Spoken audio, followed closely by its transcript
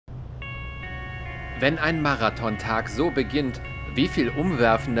Wenn ein Marathontag so beginnt, wie viel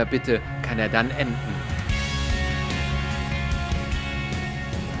umwerfender bitte kann er dann enden?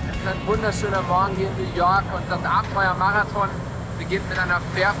 Es ist ein wunderschöner Morgen hier in New York und das Abenteuer Marathon beginnt mit einer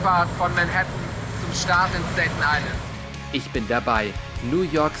Fährfahrt von Manhattan zum Start in Staten Island. Ich bin dabei, New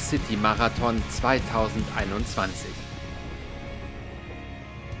York City Marathon 2021.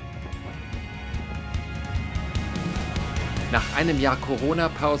 Nach einem Jahr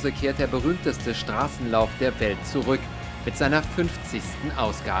Corona-Pause kehrt der berühmteste Straßenlauf der Welt zurück mit seiner 50.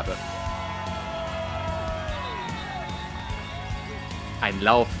 Ausgabe. Ein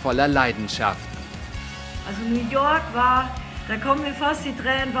Lauf voller Leidenschaft. Also New York da kommen mir fast die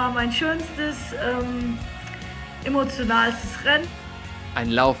Tränen, war mein schönstes, emotionalstes Rennen. Ein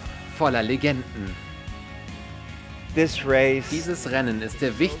Lauf voller Legenden. Dieses Rennen ist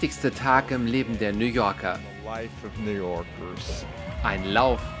der wichtigste Tag im Leben der New Yorker. Ein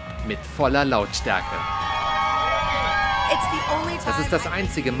Lauf mit voller Lautstärke. Das ist das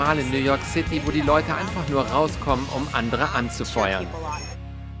einzige Mal in New York City, wo die Leute einfach nur rauskommen, um andere anzufeuern.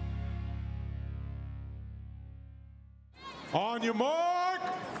 On your mark.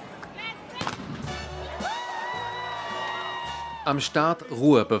 Am Start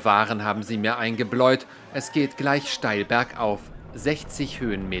Ruhe bewahren, haben sie mir eingebläut. Es geht gleich steil bergauf, 60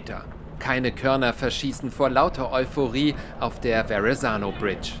 Höhenmeter. Keine Körner verschießen vor lauter Euphorie auf der Verrazano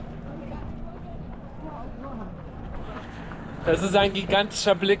Bridge. Das ist ein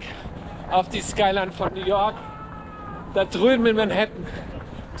gigantischer Blick auf die Skyline von New York. Da drüben in Manhattan,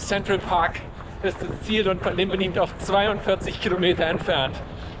 Central Park, ist das Ziel und von dem bin ich noch 42 Kilometer entfernt.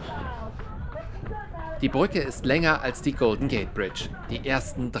 Die Brücke ist länger als die Golden Gate Bridge. Die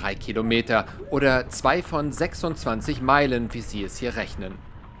ersten 3 Kilometer oder 2 von 26 Meilen, wie sie es hier rechnen.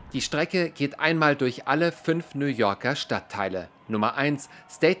 Die Strecke geht einmal durch alle 5 New Yorker Stadtteile. Nummer 1,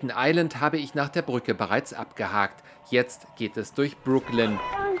 Staten Island, habe ich nach der Brücke bereits abgehakt. Jetzt geht es durch Brooklyn,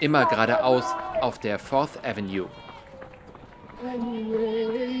 immer geradeaus auf der 4th Avenue.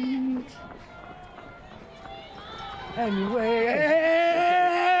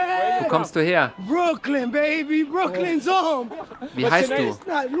 Wo kommst du her? Brooklyn, baby, Brooklyn's home. Wie heißt du?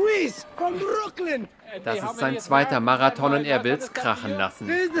 Luis from Brooklyn. Das ist sein zweiter Marathon und er will's krachen lassen.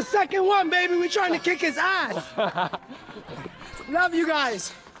 This is the second one, baby. We're trying to kick his ass. Love you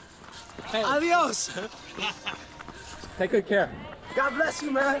guys. Adios. Take good care. God bless you,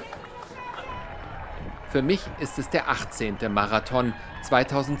 man. Für mich ist es der 18. Marathon.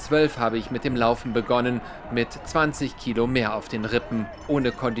 2012 habe ich mit dem Laufen begonnen, mit 20 Kilo mehr auf den Rippen,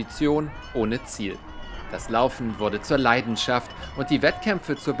 ohne Kondition, ohne Ziel. Das Laufen wurde zur Leidenschaft und die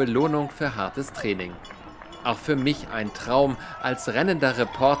Wettkämpfe zur Belohnung für hartes Training. Auch für mich ein Traum als rennender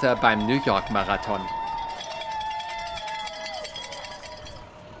Reporter beim New York Marathon.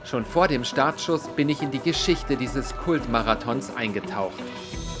 Schon vor dem Startschuss bin ich in die Geschichte dieses Kultmarathons eingetaucht.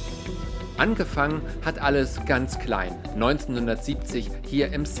 Angefangen hat alles ganz klein, 1970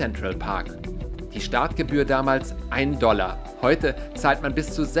 hier im Central Park. Die Startgebühr damals $1. Heute zahlt man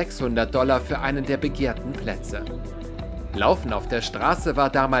bis zu $600 für einen der begehrten Plätze. Laufen auf der Straße war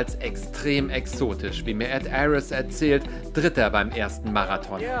damals extrem exotisch, wie mir Ed Ayres erzählt, Dritter beim ersten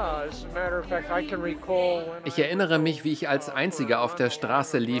Marathon. Ich erinnere mich, wie ich als Einziger auf der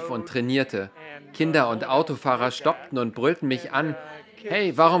Straße lief und trainierte. Kinder und Autofahrer stoppten und brüllten mich an.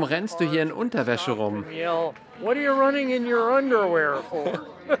 Hey, warum rennst du hier in Unterwäsche rum?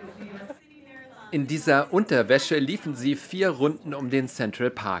 In dieser Unterwäsche liefen sie 4 Runden um den Central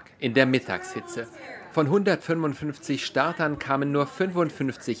Park in der Mittagshitze. Von 155 Startern kamen nur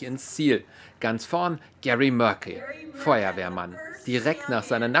 55 ins Ziel. Ganz vorn Gary Murphy, Feuerwehrmann. Direkt nach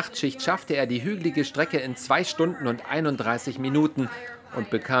seiner Nachtschicht schaffte er die hügelige Strecke in 2 Stunden und 31 Minuten und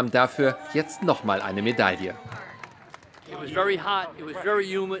bekam dafür jetzt nochmal eine Medaille.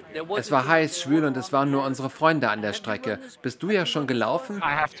 Es war heiß, schwül und es waren nur unsere Freunde an der Strecke. Bist du ja schon gelaufen? I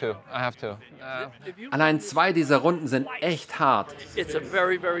have to. Allein 2 dieser Runden sind echt hart.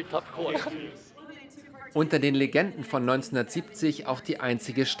 Unter den Legenden von 1970 auch die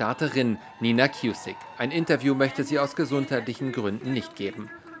einzige Starterin, Nina Cusick. Ein Interview möchte sie aus gesundheitlichen Gründen nicht geben.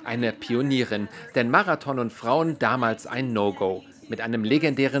 Eine Pionierin, denn Marathon und Frauen damals ein No-Go. Mit einem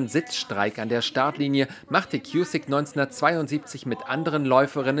legendären Sitzstreik an der Startlinie machte Cusick 1972 mit anderen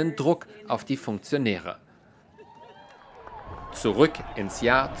Läuferinnen Druck auf die Funktionäre. Zurück ins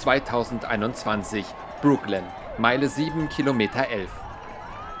Jahr 2021, Brooklyn, Meile 7, Kilometer 11.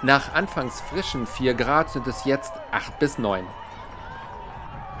 Nach anfangs frischen 4 Grad sind es jetzt 8 bis 9.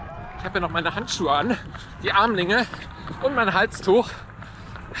 Ich habe ja noch meine Handschuhe an, die Armlinge und mein Halstuch.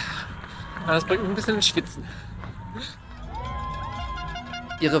 Das bringt mich ein bisschen ins Schwitzen.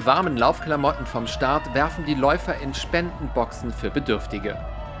 Ihre warmen Laufklamotten vom Start werfen die Läufer in Spendenboxen für Bedürftige.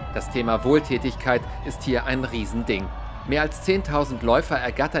 Das Thema Wohltätigkeit ist hier ein Riesending. Mehr als 10.000 Läufer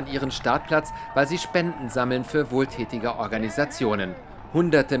ergattern ihren Startplatz, weil sie Spenden sammeln für wohltätige Organisationen.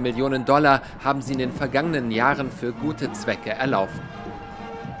 Hunderte Millionen Dollar haben sie in den vergangenen Jahren für gute Zwecke erlaufen.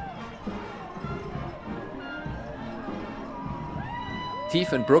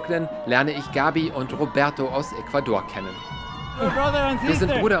 Tief in Brooklyn lerne ich Gabi und Roberto aus Ecuador kennen. Wir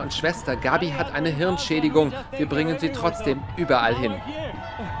sind Bruder und Schwester. Gabi hat eine Hirnschädigung. Wir bringen sie trotzdem überall hin.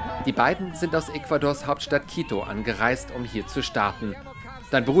 Die beiden sind aus Ecuadors Hauptstadt Quito angereist, um hier zu starten.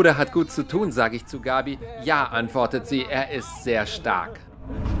 Dein Bruder hat gut zu tun, sage ich zu Gabi. Ja, antwortet sie, er ist sehr stark.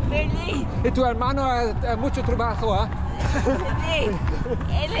 Tu hermano ha mucho trabajo, ¿ah?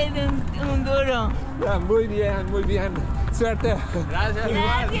 Él es un duro. Ja, muy bien. Suerte.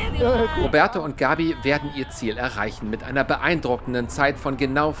 Roberto und Gabi werden ihr Ziel erreichen mit einer beeindruckenden Zeit von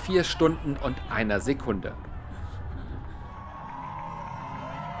genau 4 Stunden und 1 Sekunde.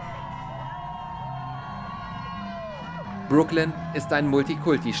 Brooklyn ist ein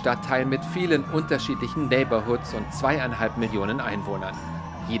Multikulti-Stadtteil mit vielen unterschiedlichen Neighborhoods und 2,5 Millionen Einwohnern.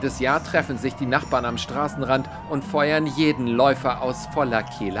 Jedes Jahr treffen sich die Nachbarn am Straßenrand und feuern jeden Läufer aus voller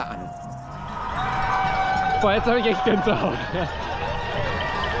Kehle an. Boah, jetzt habe ich echt Gänsehaut.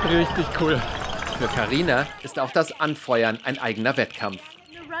 Richtig cool. Für Karina ist auch das Anfeuern ein eigener Wettkampf.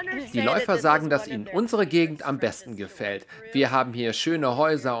 Die Läufer sagen, dass ihnen unsere Gegend am besten gefällt. Wir haben hier schöne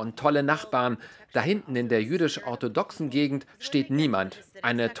Häuser und tolle Nachbarn. Da hinten in der jüdisch-orthodoxen Gegend steht niemand.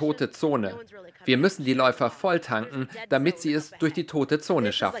 Eine tote Zone. Wir müssen die Läufer voll tanken, damit sie es durch die tote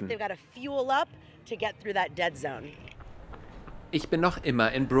Zone schaffen. Ich bin noch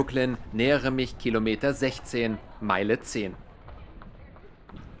immer in Brooklyn, nähere mich Kilometer 16, Meile 10.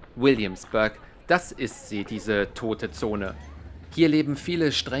 Williamsburg, das ist sie, diese tote Zone. Hier leben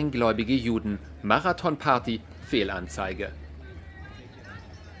viele strenggläubige Juden. Marathonparty, Fehlanzeige.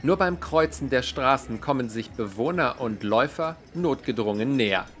 Nur beim Kreuzen der Straßen kommen sich Bewohner und Läufer notgedrungen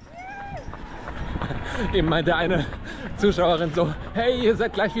näher. Eben meinte eine Zuschauerin so, hey, ihr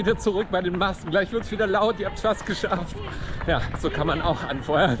seid gleich wieder zurück bei den Masken, gleich wird es wieder laut, ihr habt es fast geschafft. Ja, so kann man auch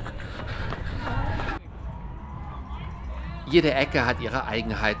anfeuern. Jede Ecke hat ihre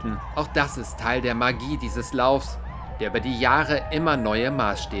Eigenheiten. Auch das ist Teil der Magie dieses Laufs, der über die Jahre immer neue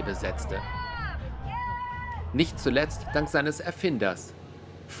Maßstäbe setzte. Nicht zuletzt dank seines Erfinders,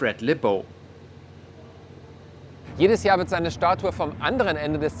 Fred Lebow. Jedes Jahr wird seine Statue vom anderen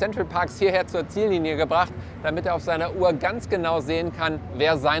Ende des Central Parks hierher zur Ziellinie gebracht, damit er auf seiner Uhr ganz genau sehen kann,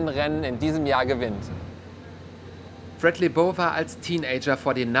 wer sein Rennen in diesem Jahr gewinnt. Fred Lebow war als Teenager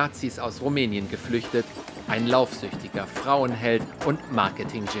vor den Nazis aus Rumänien geflüchtet, ein laufsüchtiger Frauenheld und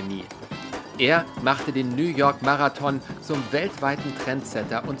Marketinggenie. Er machte den New York Marathon zum weltweiten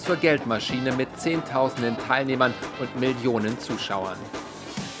Trendsetter und zur Geldmaschine mit Zehntausenden Teilnehmern und Millionen Zuschauern.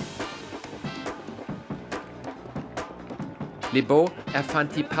 Lebow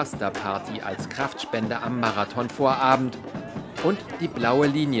erfand die Pasta-Party als Kraftspende am Marathonvorabend und die blaue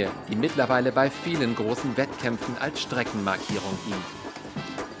Linie, die mittlerweile bei vielen großen Wettkämpfen als Streckenmarkierung dient.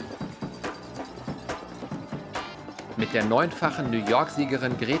 Mit der 9-fachen New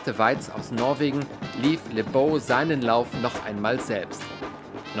York-Siegerin Grete Waitz aus Norwegen lief Lebow seinen Lauf noch einmal selbst.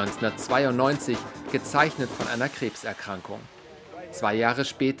 1992 gezeichnet von einer Krebserkrankung. 2 Jahre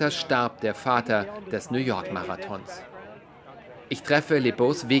später starb der Vater des New York-Marathons. Ich treffe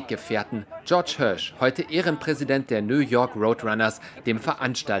Lebows Weggefährten, George Hirsch, heute Ehrenpräsident der New York Roadrunners, dem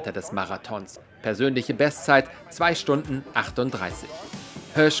Veranstalter des Marathons. Persönliche Bestzeit 2 Stunden 38.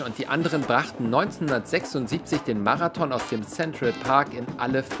 Hirsch und die anderen brachten 1976 den Marathon aus dem Central Park in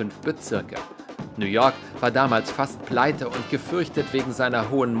alle 5 Bezirke. New York war damals fast pleite und gefürchtet wegen seiner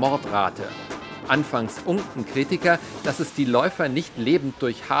hohen Mordrate. Anfangs unkten Kritiker, dass es die Läufer nicht lebend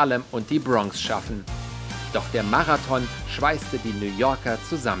durch Harlem und die Bronx schaffen. Doch der Marathon schweißte die New Yorker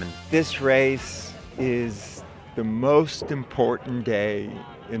zusammen. This race is the most important day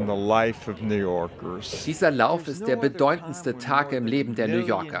in the life of New Yorkers. Dieser Lauf ist der bedeutendste Tag im Leben der New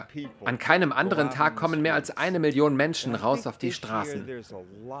Yorker. An keinem anderen Tag kommen mehr als 1 Million Menschen raus auf die Straßen.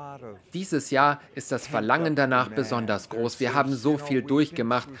 Dieses Jahr ist das Verlangen danach besonders groß. Wir haben so viel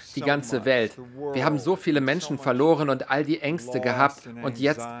durchgemacht, die ganze Welt. Wir haben so viele Menschen verloren und all die Ängste gehabt. Und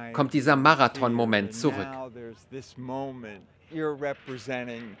jetzt kommt dieser Marathon-Moment zurück.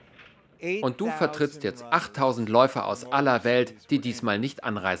 Und du vertrittst jetzt 8.000 Läufer aus aller Welt, die diesmal nicht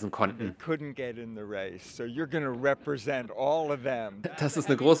anreisen konnten. Das ist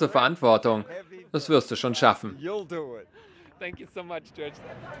eine große Verantwortung. Das wirst du schon schaffen. Thank you so much, George.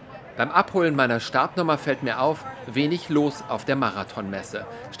 Beim Abholen meiner Startnummer fällt mir auf, wenig los auf der Marathonmesse.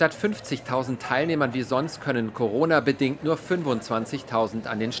 Statt 50.000 Teilnehmern wie sonst können Corona-bedingt nur 25.000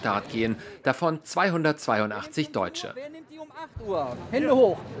 an den Start gehen, davon 282 Deutsche. Wer nimmt die um 8 Uhr? Hände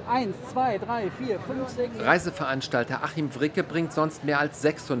hoch. 1, 2, 3, 4, 5, 6. Reiseveranstalter Achim Wricke bringt sonst mehr als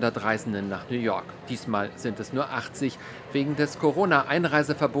 600 Reisenden nach New York. Diesmal sind es nur 80. Wegen des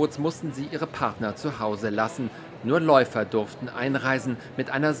Corona-Einreiseverbots mussten sie ihre Partner zu Hause lassen. Nur Läufer durften einreisen mit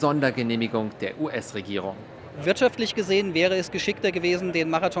einer Sondergenehmigung der US-Regierung. Wirtschaftlich gesehen wäre es geschickter gewesen,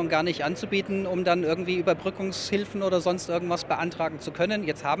 den Marathon gar nicht anzubieten, um dann irgendwie Überbrückungshilfen oder sonst irgendwas beantragen zu können.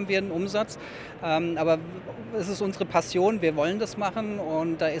 Jetzt haben wir einen Umsatz, aber es ist unsere Passion, wir wollen das machen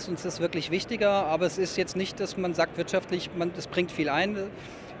und da ist uns das wirklich wichtiger. Aber es ist jetzt nicht, dass man sagt, wirtschaftlich, das bringt viel ein.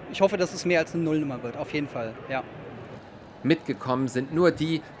 Ich hoffe, dass es mehr als eine Nullnummer wird, auf jeden Fall, ja. Mitgekommen sind nur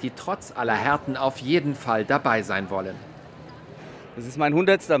die, die trotz aller Härten auf jeden Fall dabei sein wollen. Das ist mein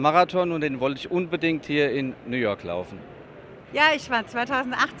 100. Marathon und den wollte ich unbedingt hier in New York laufen. Ja, ich war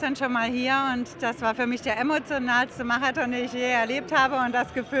 2018 schon mal hier und das war für mich der emotionalste Marathon, den ich je erlebt habe und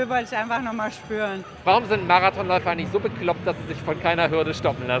das Gefühl wollte ich einfach noch mal spüren. Warum sind Marathonläufer eigentlich so bekloppt, dass sie sich von keiner Hürde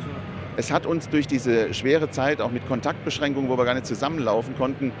stoppen lassen? Es hat uns durch diese schwere Zeit, auch mit Kontaktbeschränkungen, wo wir gar nicht zusammenlaufen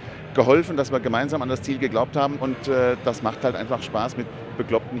konnten, geholfen, dass wir gemeinsam an das Ziel geglaubt haben. Und das macht halt einfach Spaß, mit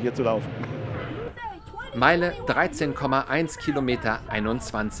Bekloppten hier zu laufen. Meile 13,1 Kilometer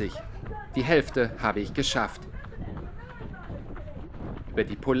 21. Die Hälfte habe ich geschafft. Über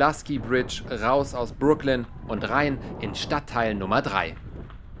die Pulaski Bridge raus aus Brooklyn und rein in Stadtteil Nummer 3.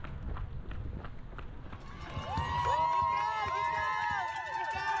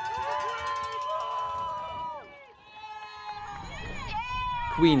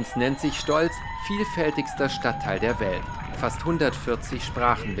 Queens nennt sich stolz vielfältigster Stadtteil der Welt. Fast 140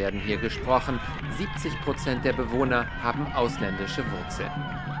 Sprachen werden hier gesprochen. 70% der Bewohner haben ausländische Wurzeln.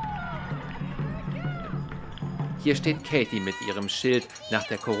 Hier steht Katie mit ihrem Schild. Nach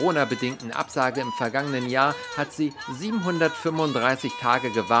der Corona-bedingten Absage im vergangenen Jahr hat sie 735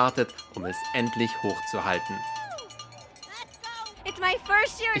 Tage gewartet, um es endlich hochzuhalten.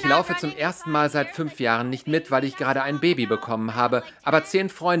 Ich laufe zum ersten Mal seit 5 Jahren nicht mit, weil ich gerade ein Baby bekommen habe. Aber 10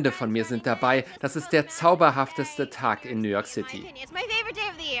 Freunde von mir sind dabei. Das ist der zauberhafteste Tag in New York City.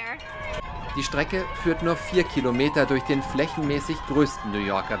 Die Strecke führt nur 4 Kilometer durch den flächenmäßig größten New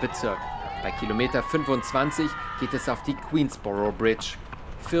Yorker Bezirk. Bei Kilometer 25 geht es auf die Queensboro Bridge.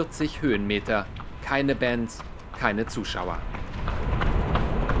 40 Höhenmeter, keine Bands, keine Zuschauer.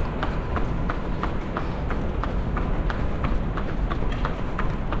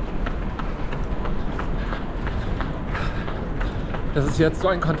 Das ist jetzt so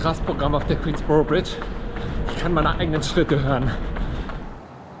ein Kontrastprogramm auf der Queensboro Bridge. Ich kann meine eigenen Schritte hören.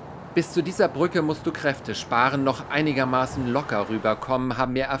 Bis zu dieser Brücke musst du Kräfte sparen, noch einigermaßen locker rüberkommen,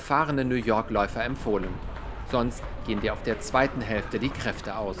 haben mir erfahrene New York-Läufer empfohlen. Sonst gehen dir auf der zweiten Hälfte die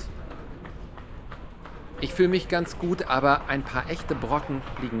Kräfte aus. Ich fühle mich ganz gut, aber ein paar echte Brocken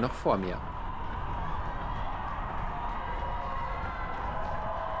liegen noch vor mir.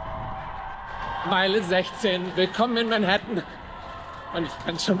 Meile 16, willkommen in Manhattan. Und ich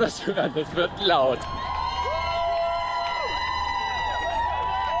kann schon was hören, das wird laut.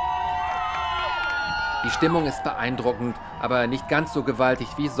 Die Stimmung ist beeindruckend, aber nicht ganz so gewaltig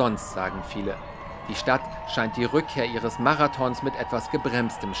wie sonst, sagen viele. Die Stadt scheint die Rückkehr ihres Marathons mit etwas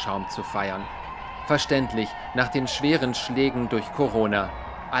gebremstem Schaum zu feiern. Verständlich, nach den schweren Schlägen durch Corona.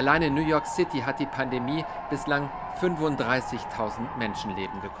 Allein in New York City hat die Pandemie bislang 35.000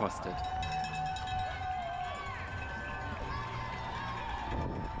 Menschenleben gekostet.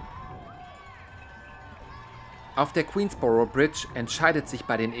 Auf der Queensboro Bridge entscheidet sich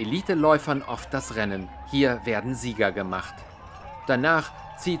bei den Eliteläufern oft das Rennen. Hier werden Sieger gemacht. Danach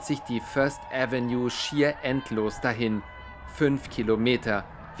zieht sich die First Avenue schier endlos dahin. 5 Kilometer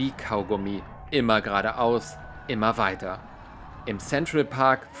wie Kaugummi. Immer geradeaus, immer weiter. Im Central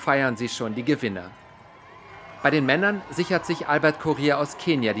Park feiern sie schon die Gewinner. Bei den Männern sichert sich Albert Courier aus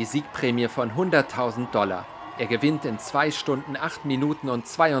Kenia die Siegprämie von $100.000. Er gewinnt in 2 Stunden, 8 Minuten und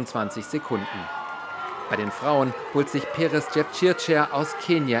 22 Sekunden. Bei den Frauen holt sich Peres Jepchirchir aus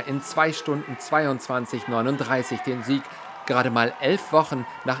Kenia in 2 Stunden 22:39 den Sieg, gerade mal 11 Wochen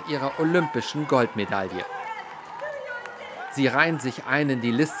nach ihrer olympischen Goldmedaille. Sie reihen sich ein in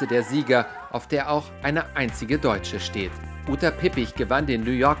die Liste der Sieger, auf der auch eine einzige Deutsche steht. Uta Pippich gewann den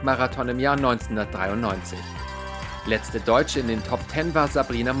New York Marathon im Jahr 1993. Letzte Deutsche in den Top 10 war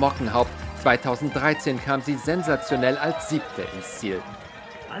Sabrina Mockenhaupt. 2013 kam sie sensationell als 7. ins Ziel.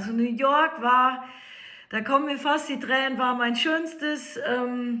 Also New York war, da kommen mir fast die Tränen, war mein schönstes,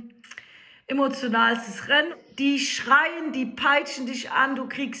 emotionalstes Rennen. Die schreien, die peitschen dich an, du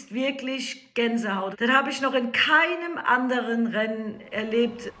kriegst wirklich Gänsehaut. Das habe ich noch in keinem anderen Rennen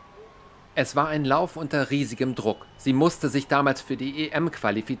erlebt. Es war ein Lauf unter riesigem Druck. Sie musste sich damals für die EM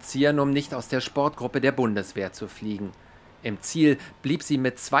qualifizieren, um nicht aus der Sportgruppe der Bundeswehr zu fliegen. Im Ziel blieb sie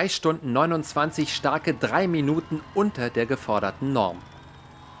mit 2 Stunden 29 starke 3 Minuten unter der geforderten Norm.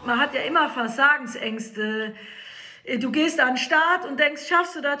 Man hat ja immer Versagensängste. Du gehst an den Start und denkst,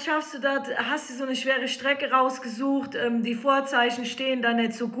 schaffst du das, hast du so eine schwere Strecke rausgesucht, die Vorzeichen stehen da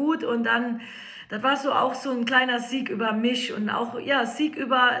nicht so gut und dann, das war so auch so ein kleiner Sieg über mich und auch, ja, Sieg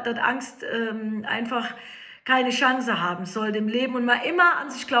über, dass Angst einfach keine Chance haben sollte im Leben und man immer an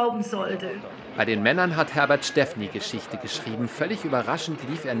sich glauben sollte. Bei den Männern hat Herbert Steffny Geschichte geschrieben. Völlig überraschend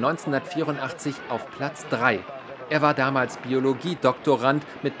lief er 1984 auf Platz 3. Er war damals Biologie-Doktorand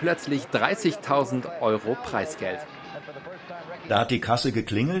mit plötzlich 30.000 € Preisgeld. Da hat die Kasse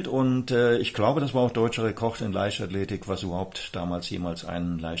geklingelt und ich glaube, das war auch deutscher Rekord in Leichtathletik, was überhaupt damals jemals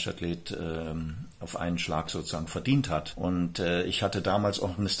ein Leichtathlet auf einen Schlag sozusagen verdient hat. Und ich hatte damals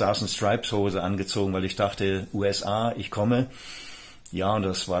auch eine Stars and Stripes Hose angezogen, weil ich dachte, USA, ich komme. Ja, und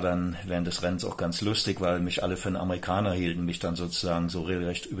das war dann während des Rennens auch ganz lustig, weil mich alle für einen Amerikaner hielten, mich dann sozusagen so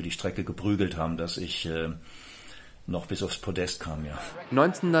regelrecht über die Strecke geprügelt haben, dass ich noch bis aufs Podest kam, ja.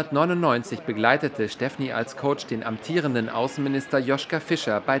 1999 begleitete Steffny als Coach den amtierenden Außenminister Joschka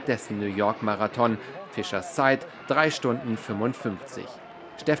Fischer bei dessen New York Marathon. Fischers Zeit 3 Stunden 55.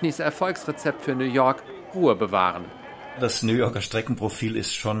 Steffnys Erfolgsrezept für New York: Ruhe bewahren. Das New Yorker Streckenprofil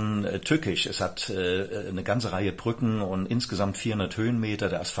ist schon tückisch. Es hat eine ganze Reihe Brücken und insgesamt 400 Höhenmeter.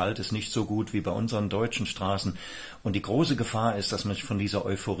 Der Asphalt ist nicht so gut wie bei unseren deutschen Straßen. Und die große Gefahr ist, dass man sich von dieser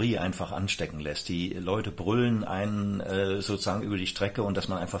Euphorie einfach anstecken lässt. Die Leute brüllen einen sozusagen über die Strecke und dass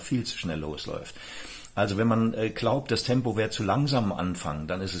man einfach viel zu schnell losläuft. Also wenn man glaubt, das Tempo wäre zu langsam am Anfang,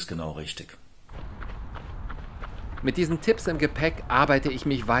 dann ist es genau richtig. Mit diesen Tipps im Gepäck arbeite ich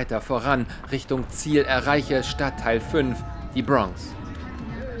mich weiter voran, Richtung Ziel, erreiche Stadtteil 5, die Bronx.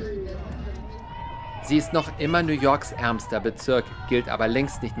 Sie ist noch immer New Yorks ärmster Bezirk, gilt aber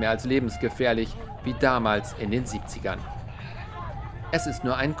längst nicht mehr als lebensgefährlich, wie damals in den 70ern. Es ist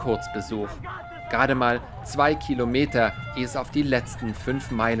nur ein Kurzbesuch. Gerade mal 2 Kilometer, ehe es auf die letzten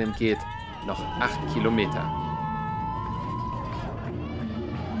 5 Meilen geht. Noch 8 Kilometer.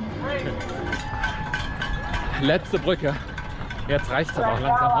 Letzte Brücke. Jetzt reicht's aber auch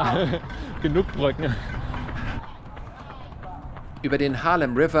langsam mal. Genug Brücken. Über den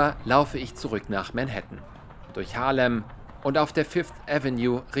Harlem River laufe ich zurück nach Manhattan. Durch Harlem und auf der Fifth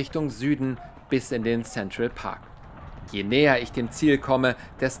Avenue Richtung Süden bis in den Central Park. Je näher ich dem Ziel komme,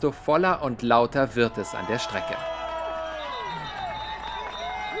 desto voller und lauter wird es an der Strecke.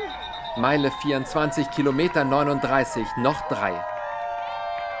 Meile 24, Kilometer 39, noch 3.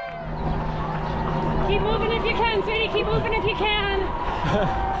 Keep moving if you can, sweetie, keep moving if you can.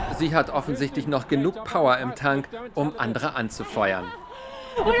 Sie hat offensichtlich noch genug Power im Tank, um andere anzufeuern.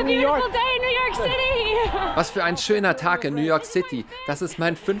 What a beautiful day in New York City! Was für ein schöner Tag in New York City. Das ist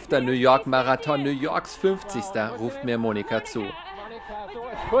mein 5. New York Marathon, New Yorks 50. ruft mir Monika zu.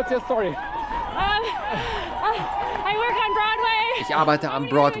 What's your story? I work on Broadway. Ich arbeite am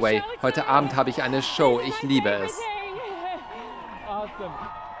Broadway. Heute Abend habe ich eine Show. Ich liebe es. Awesome.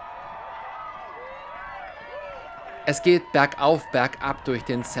 Es geht bergauf, bergab durch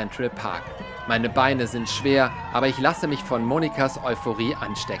den Central Park. Meine Beine sind schwer, aber ich lasse mich von Monikas Euphorie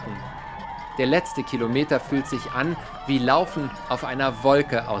anstecken. Der letzte Kilometer fühlt sich an wie Laufen auf einer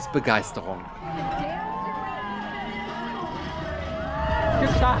Wolke aus Begeisterung.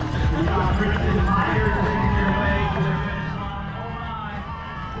 Geschafft!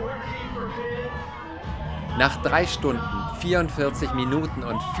 Nach 3 Stunden, 44 Minuten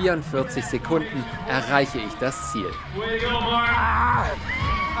und 44 Sekunden erreiche ich das Ziel.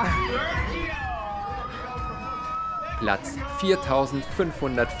 Platz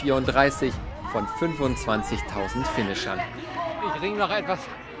 4.534 von 25.000 Finishern. Ich ringe noch etwas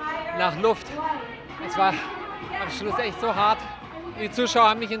nach Luft. Es war am Schluss echt so hart. Die Zuschauer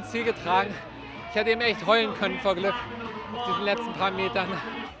haben mich ins Ziel getragen. Ich hätte eben echt heulen können vor Glück auf diesen letzten paar Metern.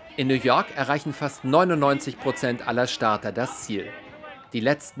 In New York erreichen fast 99% aller Starter das Ziel. Die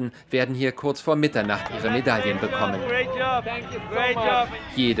Letzten werden hier kurz vor Mitternacht ihre Medaillen bekommen.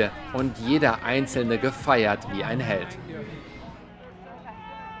 Jede und jeder Einzelne gefeiert wie ein Held.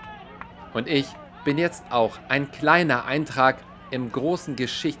 Und ich bin jetzt auch ein kleiner Eintrag im großen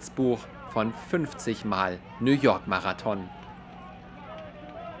Geschichtsbuch von 50 Mal New York Marathon.